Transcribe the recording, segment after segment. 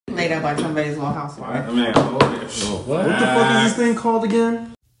made up like somebody's little housewife. I mean, what the fuck is this thing called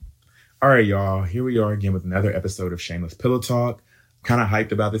again? All right, y'all. Here we are again with another episode of Shameless Pillowtalk. Kind of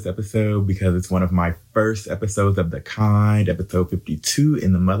hyped about this episode because it's one of my first episodes of the kind, episode 52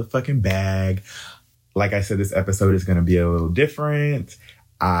 in the motherfucking bag. Like I said, this episode is going to be a little different.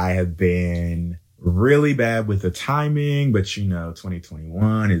 I have been really bad with the timing, but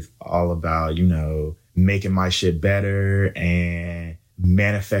 2021 is all about, making my shit better and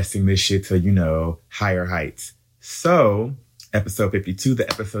manifesting this shit to, higher heights. So, episode 52, the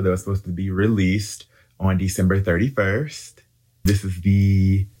episode that was supposed to be released on December 31st. This is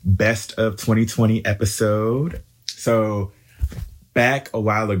the best of 2020 episode. So, back a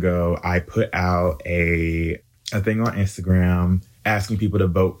while ago, I put out a thing on Instagram asking people to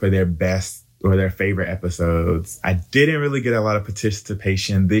vote for their best or their favorite episodes. I didn't really get a lot of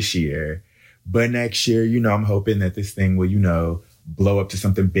participation this year. But next year, I'm hoping that this thing will, blow up to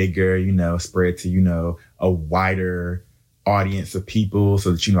something bigger, spread to, a wider audience of people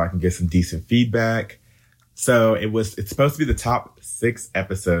so that, I can get some decent feedback. So it's supposed to be the top 6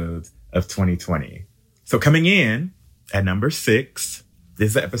 episodes of 2020. So coming in at number 6, this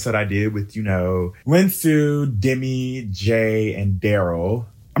is the episode I did with, Linsu, Demi, Jay, and Daryl.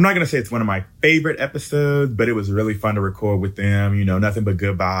 I'm not going to say it's one of my favorite episodes, but it was really fun to record with them. Nothing but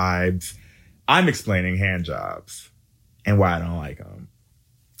good vibes. I'm explaining hand jobs and why I don't like them.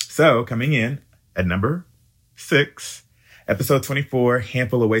 So coming in at number 6, episode 24,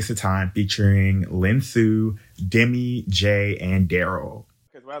 Handful of Wasted Time, featuring Linsu, Demi, Jay, and Daryl.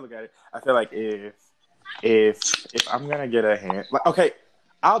 Because when I look at it, I feel like if I'm gonna get a hand, okay,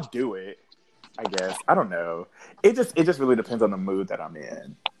 I'll do it. I guess I don't know. It just really depends on the mood that I'm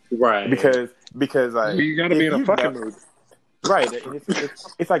in, right? Because like you gotta be in a fucking mood. Right.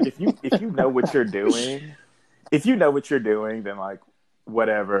 It's like if you know what you're doing, then like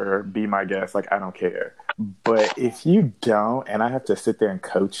whatever, be my guest. Like I don't care. But if you don't, and I have to sit there and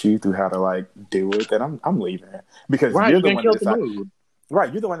coach you through how to like do it, then I'm leaving because you're the one that decided.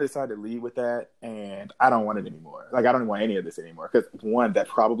 Right, you're the one that decided to lead with that, and I don't want it anymore. Like I don't want any of this anymore because 1, that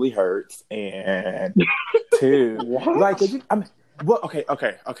probably hurts, and 2, like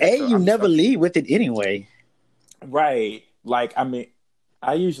okay. Hey, so you never lead with it anyway. Right. Like, I mean,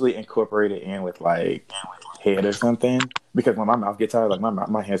 I usually incorporate it in with, like, head or something. Because when my mouth gets tired, like,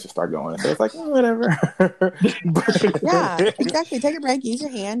 my hands just start going. So it's like, whatever. Yeah, exactly. Take a break, use your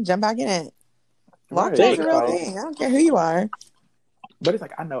hand, jump back in it. Lockjaw is a real thing. I don't care who you are. But it's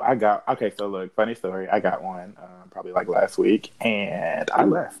like, I know I got... Okay, so look, funny story. I got one probably, like, last week. And I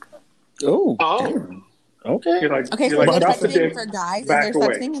left. Oh. Okay. Okay, so is there such thing for guys? Is there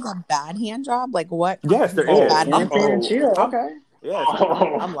such thing as a bad hand job? Like what? Yes, there is. Bad hand job? Chill. Okay. Yes.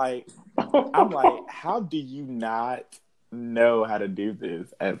 I'm like, how do you not know how to do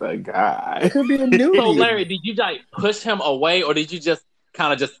this as a guy? It could be a new. So Larry, did you like push him away, or did you just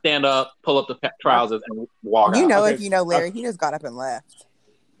kind of just stand up, pull up the trousers, and walk out? If you know Larry, he just got up and left.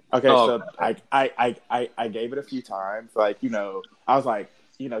 Okay, so I gave it a few times. Like, I was like,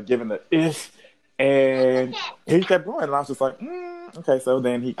 giving the and he kept going, and I was just like, okay. So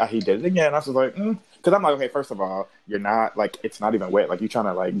then he did it again. I was just like, because I'm like, okay, first of all, you're not like, it's not even wet. Like you trying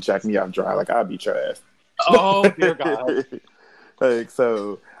to like jack me off dry. Like I'll beat your ass. Oh dear God. Like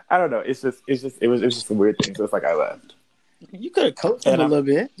so, I don't know. It was just a weird thing. So it's like I left. You could have coached him a little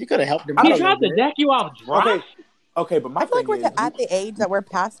bit. You could have helped him. He tried to jack you off dry. Okay, but my I feel like we're at the age that we're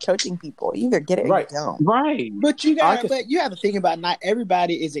past coaching people. You either get it or you don't. Right. But you have to think about not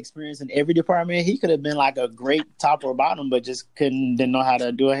everybody is experienced in every department. He could have been like a great top or bottom, but just didn't know how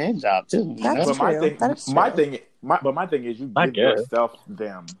to do a hand job too. That's true. My thing is you give yourself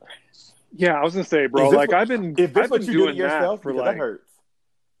them. Yeah, I was gonna say, bro. I've been doing that for like. That hurts.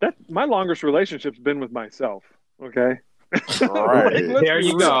 My longest relationship's been with myself. Okay. All right. There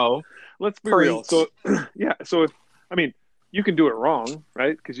you go. Let's be real. So, yeah. So you can do it wrong,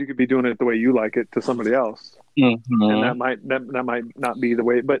 right? Because you could be doing it the way you like it to somebody else, and that might not be the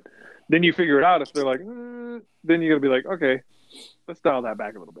way. But then you figure it out. If they're like, then you got to be like, okay, let's dial that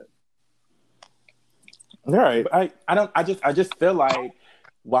back a little bit. All right. I just feel like,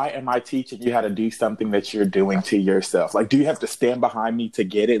 why am I teaching you how to do something that you're doing to yourself? Like, do you have to stand behind me to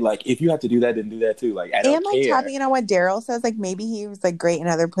get it? Like, if you have to do that, then do that too. Like, I don't care. Tapping in on what Daryl says, like maybe he was like great in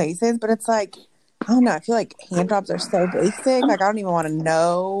other places, but it's like, I don't know. I feel like hand jobs are so basic. Like, I don't even want to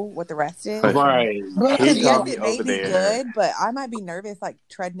know what the rest is. Right. Because yes, it may be good, but I might be nervous, like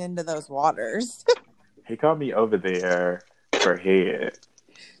treading into those waters. He called me over there for head.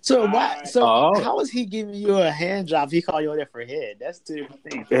 So why? So how is he giving you a hand job? If he called you over there for head. That's two different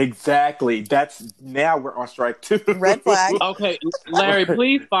things. Exactly. That's now we're on strike 2. Red flag. Okay, Larry,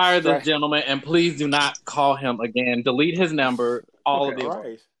 please fire this gentleman and please do not call him again. Delete his number. All of the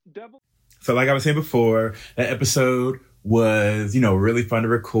right. So, like I was saying before, that episode was, really fun to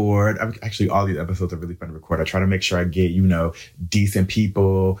record. Actually, all these episodes are really fun to record. I try to make sure I get, decent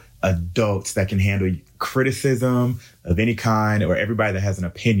people, adults that can handle criticism of any kind, or everybody that has an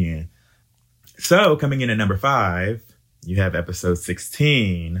opinion. So, coming in at number 5, you have episode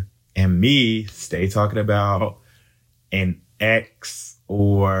 16, and me stay talking about an ex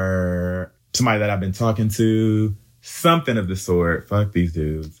or somebody that I've been talking to. Something of the sort. Fuck these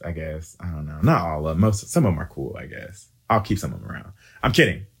dudes, I guess. I don't know. Not all of them. Some of them are cool, I guess. I'll keep some of them around. I'm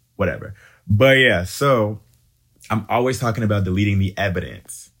kidding. Whatever. But yeah, so I'm always talking about deleting the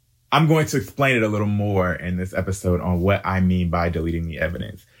evidence. I'm going to explain it a little more in this episode on what I mean by deleting the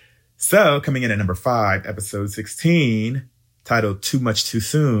evidence. So coming in at number 5, episode 16, titled Too Much Too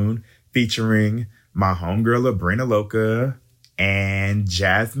Soon, featuring my homegirl, Labrina Loca, and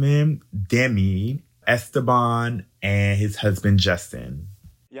Jasmine, Demi, Esteban, and his husband Justin.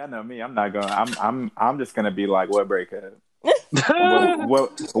 Y'all know me. I'm not going. I'm just gonna be like, what breakup?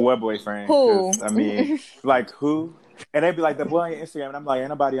 what boyfriend? Who? I mean, like who? And they'd be like, the boy on your Instagram, and I'm like, ain't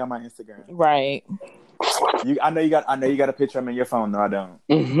nobody on my Instagram. Right. I know you got a picture of him in your phone. No, I don't.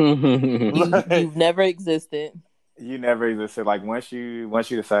 You've never existed. You never existed. Like once you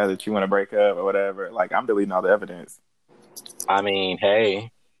decide that you want to break up or whatever, like I'm deleting all the evidence. I mean,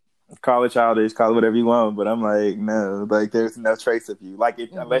 hey. Call it childish, call it whatever you want, but I'm like, no, like there's no trace of you. Like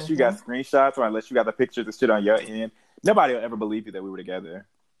unless you got screenshots or unless you got the pictures and shit on your end, nobody will ever believe you that we were together.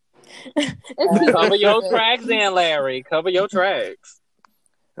 Cover your tracks then, Larry. Cover your tracks.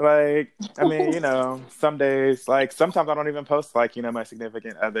 Like, I mean, some days, like sometimes I don't even post like, my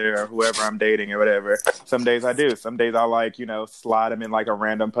significant other or whoever I'm dating or whatever. Some days I do. Some days I'll like, slide them in like a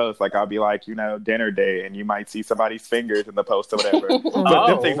random post. Like I'll be like, dinner day, and you might see somebody's fingers in the post or whatever.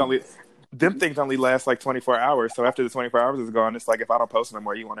 But them things only last like 24 hours. So after the 24 hours is gone, it's like if I don't post them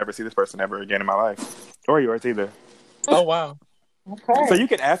more, you won't ever see this person ever again in my life. Or yours either. Oh wow. Okay. So you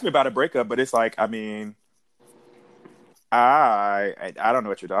can ask me about a breakup, but it's like, I mean, I don't know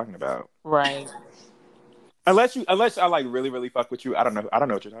what you're talking about. Right. Unless I like really, really fuck with you, I don't know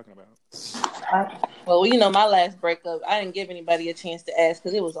what you're talking about. Well, my last breakup, I didn't give anybody a chance to ask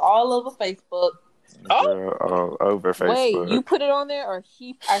because it was all over Facebook. Girl, all over Facebook. Wait, you put it on there, or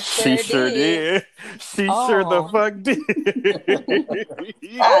she sure did. She sure the fuck did.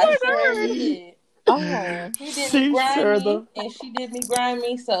 I sure did. Oh, He did me grimy, and she did me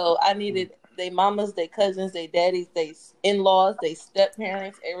grimy. So I needed they mamas, they cousins, they daddies, they in-laws, they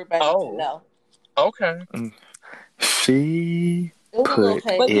step-parents, everybody to know. Okay. She put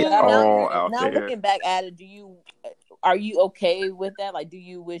okay, it all out now there. Looking back at it, are you okay with that? Like, do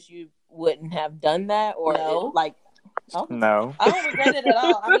you wish you wouldn't have done that? Or no. Okay. No. I don't regret it at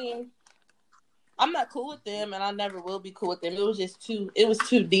all. I mean, I'm not cool with them, and I never will be cool with them. It was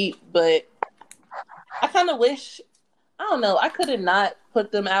too deep, but I kind of wish, I don't know, I could have not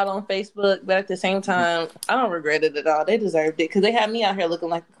put them out on Facebook, but at the same time, I don't regret it at all. They deserved it because they had me out here looking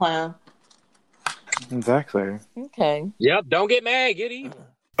like a clown. Exactly. Okay. Yep. Don't get mad. Get even.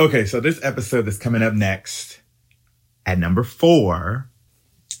 Okay, so this episode that's coming up next at number 4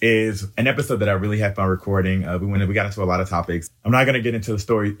 is an episode that I really had fun recording. We got into a lot of topics. I'm not going to get into the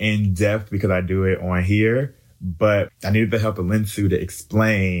story in depth because I do it on help, but I needed the help of Linsu to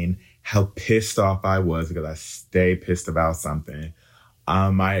explain how pissed off I was because I stay pissed about something.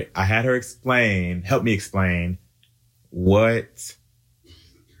 I had her help me explain what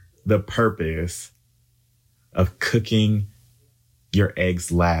the purpose of cooking your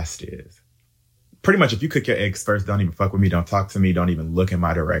eggs last is. Pretty much, if you cook your eggs first, don't even fuck with me, don't talk to me, don't even look in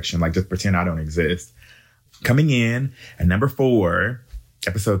my direction. Like, just pretend I don't exist. Coming in at number 4,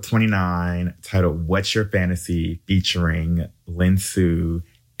 episode 29, titled What's Your Fantasy, featuring Linsu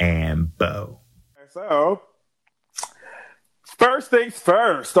and Bo. So, first things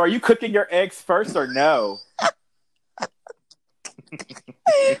first. Are you cooking your eggs first or no?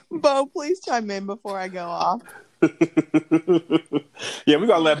 Bo, please chime in before I go off. Yeah, we're going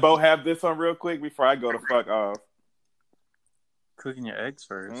to let Bo have this one real quick before I go the fuck off. Cooking your eggs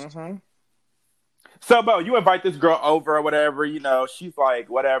first. Mm-hmm. So, Bo, you invite this girl over or whatever, she's like,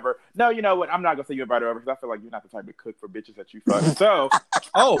 whatever. No, you know what? I'm not going to say you invite her over because I feel like you're not the type to cook for bitches that you fuck. So.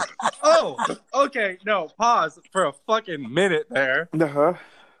 Okay. No, pause for a fucking minute there. Uh-huh.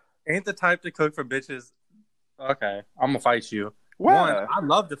 Ain't the type to cook for bitches. Okay, I'm going to fight you. What? One, I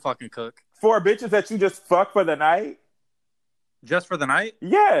love to fucking cook. For bitches that you just fuck for the night? Just for the night?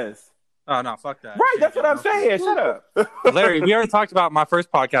 Yes. Oh, no, fuck that. Right, that's what I'm saying. Shut up. Larry, we already talked about my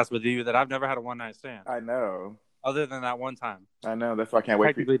first podcast with you that I've never had a one-night stand. I know. Other than that one time. I know. That's why I can't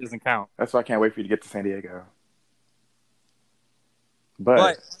wait for you. Technically doesn't count. That's why I can't wait for you to get to San Diego.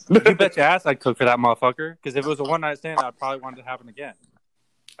 But you bet your ass I'd cook for that motherfucker. Because if it was a one-night stand, I'd probably want it to happen again.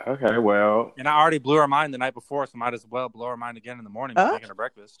 Okay, well. And I already blew her mind the night before, so might as well blow her mind again in the morning making her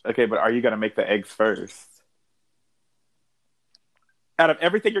breakfast. Okay, but are you going to make the eggs first? Out of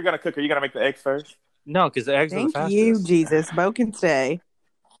everything you're going to cook, are you going to make the eggs first? No, because the eggs are the fastest. Thank you, Jesus. Bo can stay.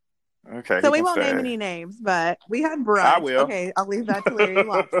 Okay. So we won't name any names, but we had brunch. I will. Okay, I'll leave that to Larry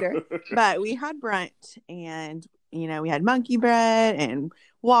Lobster. But we had brunch, and we had monkey bread and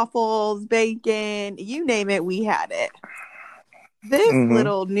waffles, bacon, you name it, we had it. This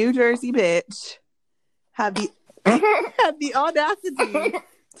little New Jersey bitch had the audacity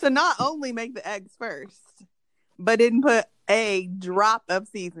to not only make the eggs first, but didn't put a drop of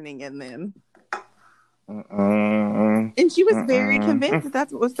seasoning in them. And she was very convinced that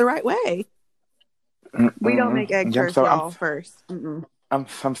that's what was the right way. We don't make eggs first, first.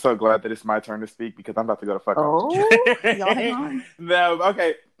 I'm so glad that it's my turn to speak because I'm about to go to fuck off. Y'all hang on. No,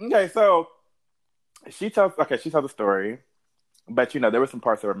 okay. So she tells the story, but there were some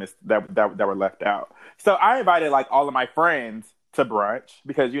parts that were missed that were left out. So I invited like all of my friends to brunch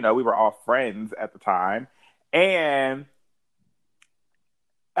because we were all friends at the time, and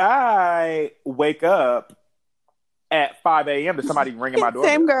I wake up at 5 a.m. to somebody ringing my door.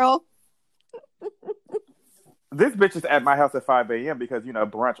 Same girl. This bitch is at my house at 5 a.m. because,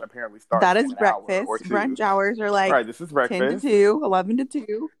 brunch apparently starts. That is breakfast. Brunch hours are like right, this is breakfast. 10 to 2, 11 to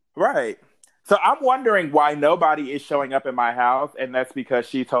 2. Right. So I'm wondering why nobody is showing up in my house, and that's because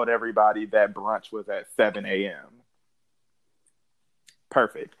she told everybody that brunch was at 7 a.m.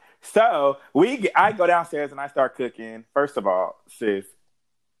 Perfect. So I go downstairs and I start cooking. First of all, sis,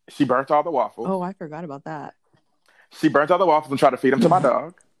 she burnt all the waffles. Oh, I forgot about that. She burnt all the waffles and tried to feed them to my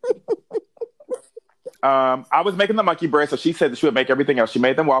dog. I was making the monkey bread, so she said that she would make everything else. She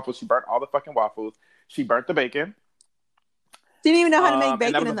made them waffles. She burnt all the fucking waffles. She burnt the bacon. Didn't even know how to make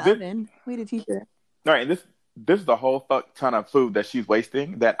bacon in the oven. We had to teach her. All right, and this is the whole fuck ton of food that she's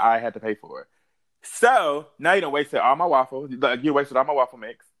wasting that I had to pay for. So now you done wasted all my waffles. You wasted all my waffle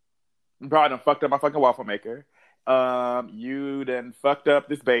mix. You probably done fucked up my fucking waffle maker. You done fucked up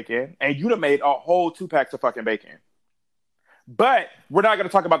this bacon, and you done made a whole 2 packs of fucking bacon. But we're not going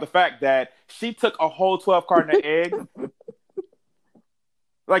to talk about the fact that she took a whole 12 carton of eggs.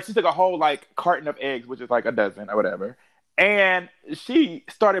 Like, she took a whole, carton of eggs, which is like a dozen or whatever. And she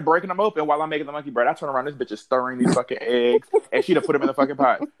started breaking them open while I'm making the monkey bread. I turn around, this bitch is stirring these fucking eggs, and she done put them in the fucking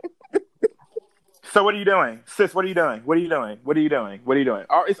pot. So what are you doing? Sis, what are you doing? What are you doing? What are you doing? What are you doing?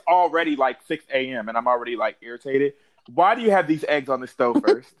 It's already 6 a.m. and I'm already irritated. Why do you have these eggs on the stove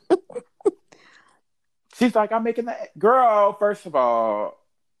first? She's like, I'm making the girl. First of all,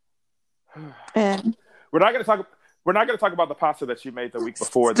 and we're not gonna talk about the pasta that you made the week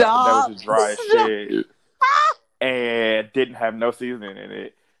before that was just dry as shit and didn't have no seasoning in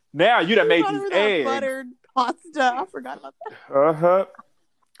it. Now you done made these eggs. Buttered pasta. I forgot about that.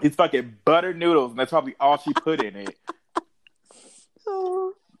 It's fucking buttered noodles, and that's probably all she put in it.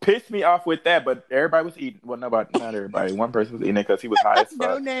 Pissed me off with that, but everybody was eating. Well, not everybody. One person was eating it because he was high as fuck.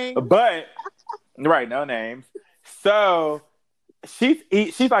 No names. But right, no names. So she's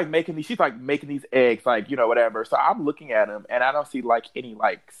making these eggs, whatever. So I'm looking at them, and I don't see any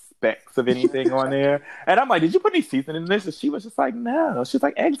specks of anything on there. And I'm like, did you put any seasoning in this? And she was just like, no. She's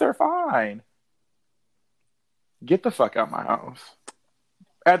like, eggs are fine. Get the fuck out of my house.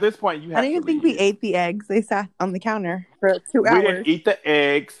 At this point, you have I don't even think we ate the eggs. They sat on the counter for 2 hours. We didn't eat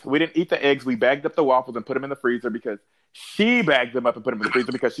the eggs. We bagged up the waffles and put them in the freezer because she bagged them up and put them in the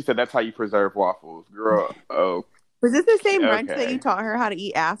freezer because she said that's how you preserve waffles. Girl, oh. Was this the same brunch that you taught her how to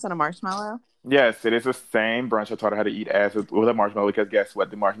eat ass on a marshmallow? Yes, it is the same brunch I taught her how to eat ass with a marshmallow because guess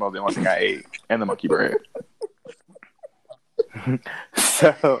what? The marshmallow is the only thing I ate. And the monkey bread.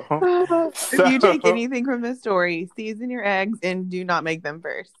 So, if you take anything from this story, season your eggs and do not make them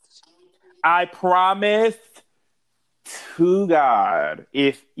first. I promised to God,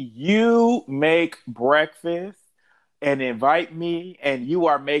 if you make breakfast and invite me and you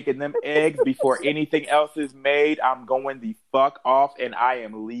are making them eggs before anything else is made, I'm going the fuck off and I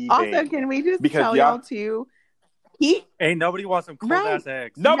am leaving. Also, can we just tell y'all too? Ain't nobody wants some cold ass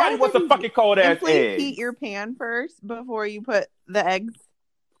eggs. Nobody wants some fucking cold ass eggs. Please heat your pan first before you put the eggs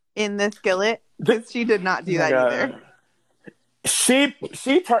in the skillet. Because she did not do that either. She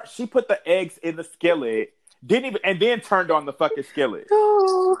put the eggs in the skillet didn't even, and then turned on the fucking skillet.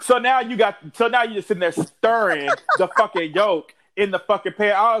 So now you're just sitting there stirring the fucking yolk in the fucking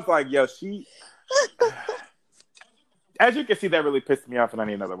pan. I was like, yo, as you can see, that really pissed me off, and I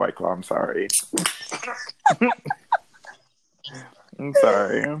need another White Claw. I'm sorry. I'm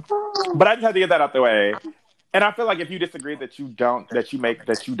sorry, but I just had to get that out the way. And I feel like if you disagree that you don't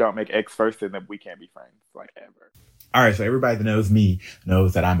make eggs first, then we can't be friends, like, ever. All right, so everybody that knows me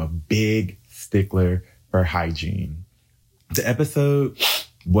knows that I'm a big stickler for hygiene. The episode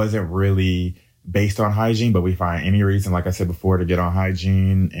wasn't really based on hygiene, but we find any reason, like I said before, to get on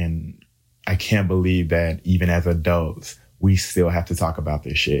hygiene. And I can't believe that even as adults, we still have to talk about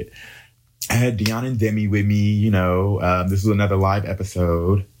this shit. I had Dion and Demi with me, this was another live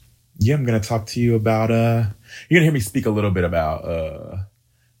episode. Yeah, I'm going to talk to you about, you're going to hear me speak a little bit about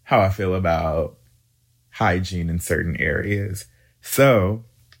how I feel about hygiene in certain areas. So,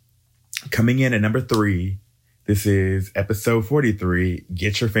 coming in at number 3, this is episode 43,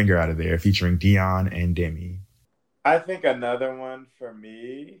 Get Your Finger Out of There, featuring Dion and Demi. I think another one for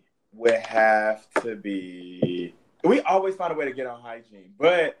me would have to be, we always find a way to get on hygiene,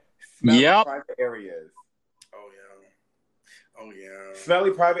 but smelly private areas. Oh, yeah. Smelly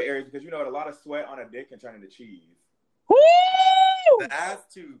private areas, because a lot of sweat on a dick can turn into cheese. Woo!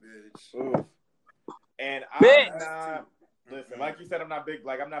 That's too, bitch. Ooh. And I'm not, listen, like you said, I'm not big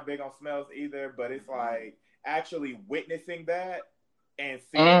on smells either, but it's like actually witnessing that and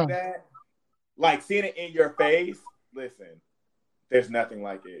seeing that, like seeing it in your face, listen, there's nothing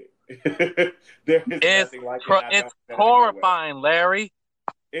like it. Nothing like it. It's horrifying, Larry.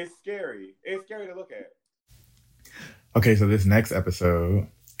 It's scary. It's scary to look at. Okay, so this next episode,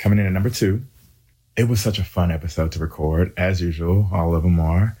 coming in at number 2, it was such a fun episode to record. As usual, all of them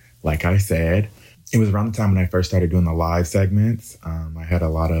are. Like I said, it was around the time when I first started doing the live segments. I had a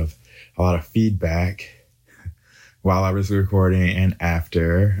lot of feedback while I was recording and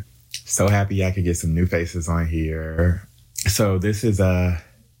after. So happy I could get some new faces on here. So this is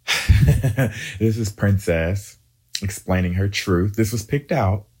this is Princess explaining her truth. This was picked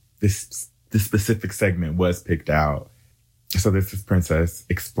out. This specific segment was picked out. So this is Princess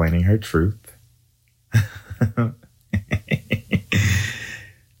explaining her truth.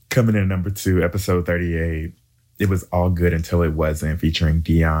 Coming in at number 2, episode 38. It was all good until it wasn't, featuring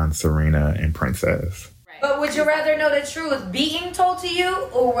Dion, Serena, and Princess. But would you rather know the truth being told to you,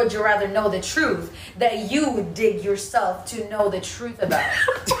 or would you rather know the truth that you would dig yourself to know the truth about?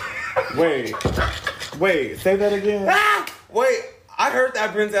 Wait, say that again. Wait, I heard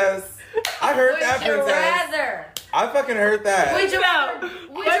that, Princess. I heard that, Princess. Would you rather? I fucking heard that. Would you rather know the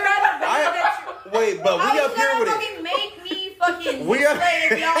truth? Wait, but we up here with it. Fucking make me fucking display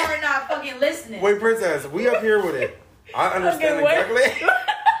if y'all are not fucking listening. Wait, Princess, we up here with it. I understand exactly.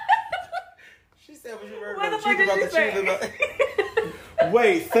 She said, "Would you rather know the truth about the truth about?"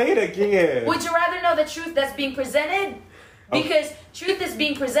 Wait, say it again. Would you rather know the truth that's being presented? Because truth that's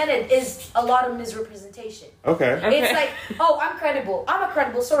being presented is a lot of misrepresentation. Okay. It's like, oh, I'm credible. I'm a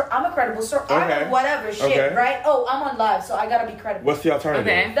credible source. I'm a whatever shit, right? Oh, I'm on live, so I gotta be credible. What's the alternative?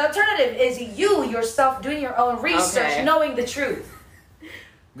 Okay. The alternative is you yourself doing your own research, knowing the truth. I'm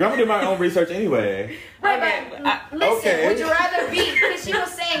gonna do my own research anyway. Right, but listen, would you rather be, because she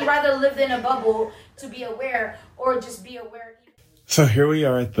was saying rather live in a bubble to be aware, or just be aware. So here we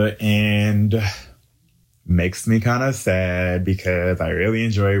are at the end. Makes me kind of sad because I really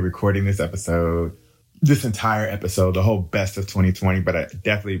enjoyed recording this entire episode, the whole best of 2020, but I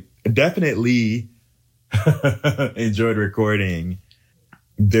definitely enjoyed recording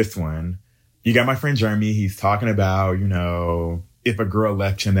this one. You got my friend Jeremy. He's talking about, if a girl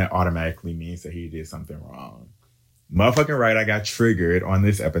left him, that automatically means that he did something wrong. Motherfucking right, I got triggered on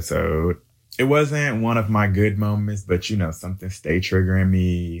this episode. It wasn't one of my good moments, but, something stayed triggering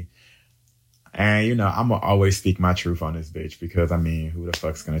me. And, I'm going to always speak my truth on this bitch because, who the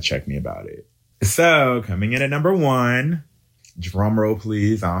fuck's going to check me about it? So, coming in at number 1, drum roll,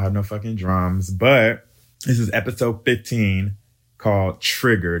 please. I don't have no fucking drums, but this is episode 15 called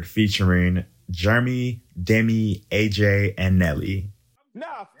Triggered, featuring Jeremy, Demi, AJ, and Nelly.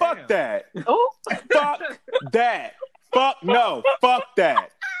 Nah, fuck that. Fuck that. Fuck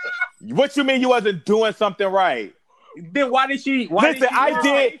that. What you mean you wasn't doing something right? Then why did she? Listen, I've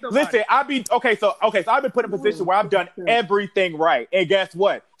been put in a position where I've done everything right, and guess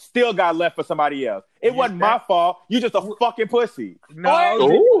what? Still got left for somebody else. It wasn't my fault. You just a fucking pussy.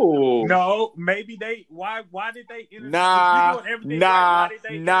 No, maybe they. Why did they? Nah.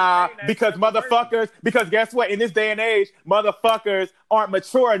 Because guess what? In this day and age, motherfuckers aren't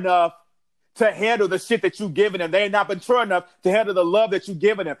mature enough to handle the shit that you giving them. They ain't not mature enough to handle the love that you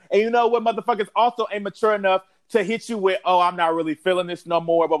giving them. And you know what? Motherfuckers also ain't mature enough to hit you with, oh, I'm not really feeling this no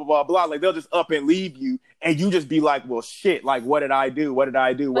more, blah, blah, blah, blah. Like, they'll just up and leave you, and you just be like, well, shit, like, what did I do? What did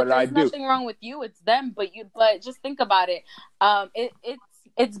I do? What did I do? There's nothing wrong with you. It's them. But just think about it.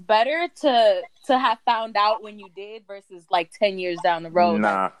 It's better to have found out when you did versus like 10 years down the road.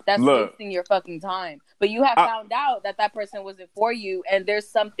 Nah, like, that's wasting your fucking time. But you have found out that person wasn't for you, and there's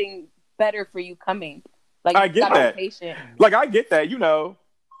something better for you coming. Like, I get that. Patient. Like, I get that. You know,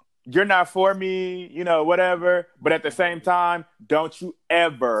 you're not for me, you know, whatever. But at the same time, don't you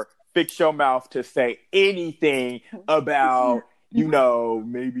ever fix your mouth to say anything about, you know,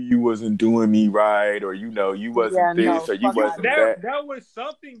 maybe you wasn't doing me right, or, you know, you wasn't this, or you wasn't that. There was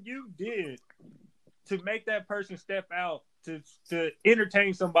something you did to make that person step out to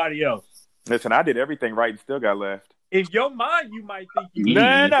entertain somebody else. Listen, I did everything right and still got left. In your mind, you might think you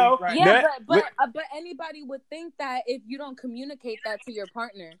no. Right. Yeah, but anybody would think that if you don't communicate that to your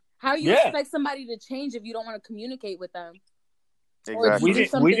partner. How you expect somebody to change if you don't want to communicate with them? Exactly.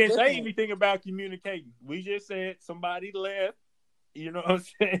 We didn't say anything about communicating. We just said somebody left, you know what I'm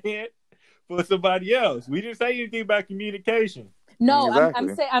saying, for somebody else. We didn't say anything about communication. No,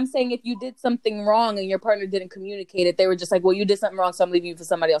 exactly. I'm saying if you did something wrong and your partner didn't communicate it, they were just like, well, you did something wrong, so I'm leaving you for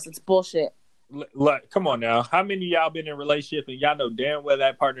somebody else. It's bullshit. Like, come on now. How many of y'all been in a relationship and y'all know damn well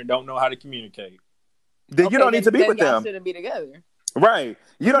that partner don't know how to communicate? Then you don't need to be with them. Y'all shouldn't be together. Right.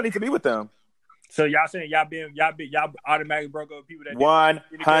 You don't need to be with them. So y'all saying y'all automatically broke up with people that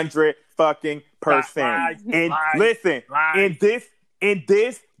 100% And listen, in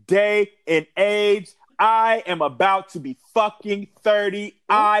this day and age, I am about to be fucking 30.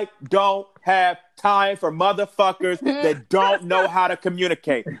 I don't have time for motherfuckers that don't know how to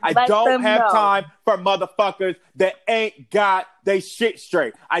communicate. I don't have time for motherfuckers that ain't got they shit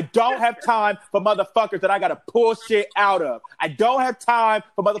straight. I don't have time for motherfuckers that I gotta pull shit out of. I don't have time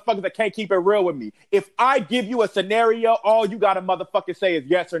for motherfuckers that can't keep it real with me. If I give you a scenario, all you gotta motherfucking say is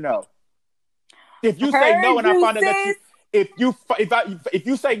yes or no. If you say no and I find out that you... If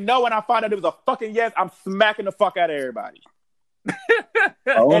you say no and I find out it was a fucking yes, I'm smacking the fuck out of everybody.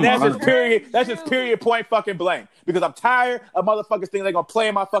 And that's just period. That's just period point fucking blank. Because I'm tired of motherfuckers thinking they're gonna play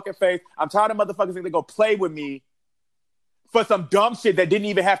in my fucking face. I'm tired of motherfuckers thinking they're gonna play with me for some dumb shit that didn't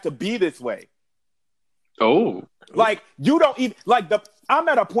even have to be this way. Oh, like you don't even I'm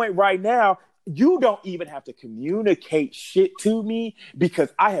at a point right now. You don't even have to communicate shit to me because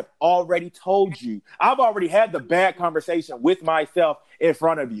I have already told you. I've already had the bad conversation with myself in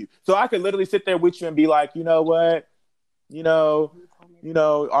front of you. So I could literally sit there with you and be like, you know what? Do you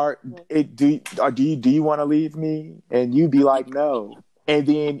want to leave me? And you be like, no. And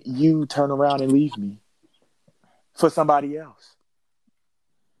then you turn around and leave me for somebody else.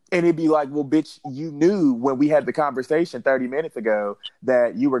 And it'd be like, well, bitch, you knew when we had the conversation 30 minutes ago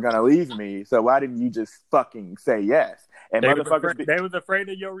that you were going to leave me. So why didn't you just fucking say yes? And they was afraid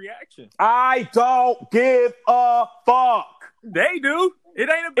of your reaction. I don't give a fuck. They do. It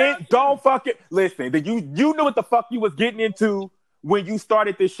ain't about don't fucking listen. You knew what the fuck you was getting into when you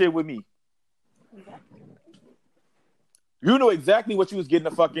started this shit with me. You knew exactly what you was getting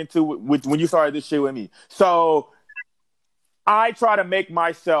the fuck into when you started this shit with me. So I try to make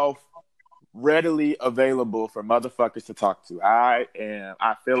myself readily available for motherfuckers to talk to. I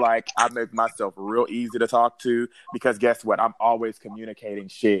feel like I make myself real easy to talk to because guess what? I'm always communicating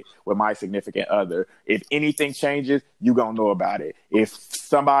shit with my significant other. If anything changes, you gonna know about it. If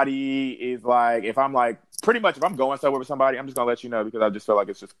somebody is like, if I'm going somewhere with somebody, I'm just gonna let you know because I just feel like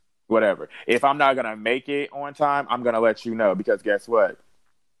it's just whatever. If I'm not gonna make it on time, I'm gonna let you know because guess what?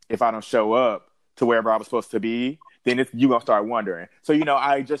 If I don't show up to wherever I was supposed to be, then you're going to start wondering. So,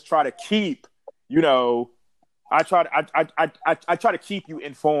 I just try to keep, I try to keep you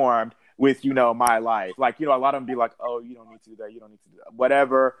informed with, my life. Like, a lot of them be like, oh, you don't need to do that. You don't need to do that.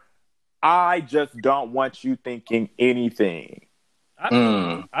 Whatever. I just don't want you thinking anything.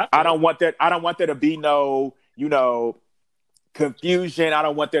 I don't want there to be no, confusion. I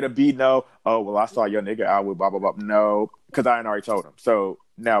don't want there to be no, oh, well, I saw your nigga out with blah, blah, blah. No, because I ain't already told him. So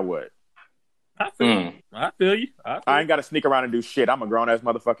now what? I feel you. I ain't got to sneak around and do shit. I'm a grown-ass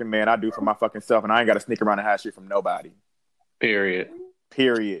motherfucking man. I do for my fucking self, and I ain't got to sneak around and hide shit from nobody. Period.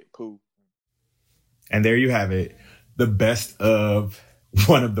 Pooh. And there you have it. The best of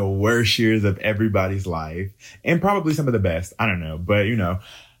one of the worst years of everybody's life. And probably some of the best. I don't know. But,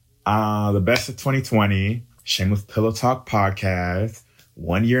 the best of 2020. Shameless Pillowtalk podcast.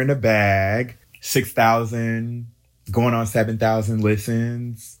 1 year in the bag. 6,000. Going on 7,000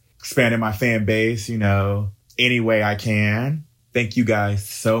 listens. Expanding my fan base, any way I can. Thank you guys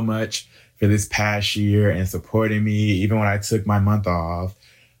so much for this past year and supporting me, even when I took my month off.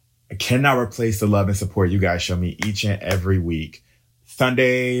 I cannot replace the love and support you guys show me each and every week.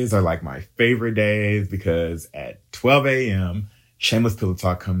 Sundays are like my favorite days because at 12 a.m., Shameless Pillow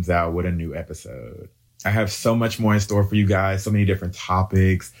Talk comes out with a new episode. I have so much more in store for you guys, so many different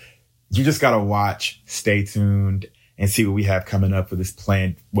topics. You just got to watch, stay tuned, and see what we have coming up for this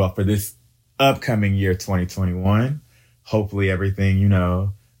for this upcoming year, 2021. Hopefully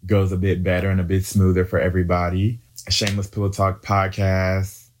everything, goes a bit better and a bit smoother for everybody. A Shameless Pillow Talk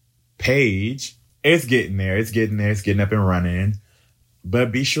podcast page, it's getting there. It's getting up and running.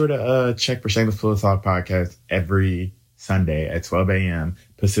 But be sure to check for Shameless Pillow Talk podcast every Sunday at 12 a.m.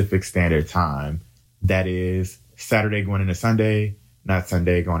 Pacific Standard Time. That is Saturday going into Sunday, not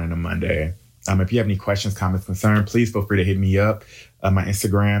Sunday going into Monday. If you have any questions, comments, concerns, please feel free to hit me up. My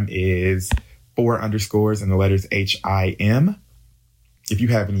Instagram is 4_ and the letters HIM. If you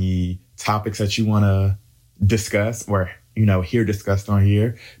have any topics that you want to discuss or, hear discussed on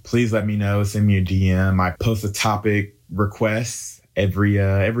here, please let me know. Send me a DM. I post a topic request every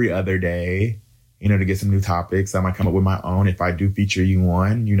other day, to get some new topics. I might come up with my own. If I do feature you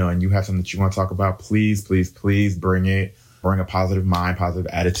on, and you have something that you want to talk about, please bring it. Bring a positive mind, positive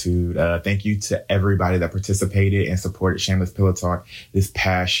attitude. Thank you to everybody that participated and supported Shameless Pillow Talk this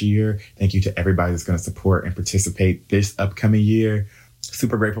past year. Thank you to everybody that's going to support and participate this upcoming year.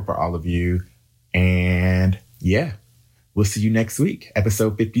 Super grateful for all of you. And yeah, we'll see you next week.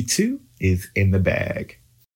 Episode 52 is in the bag.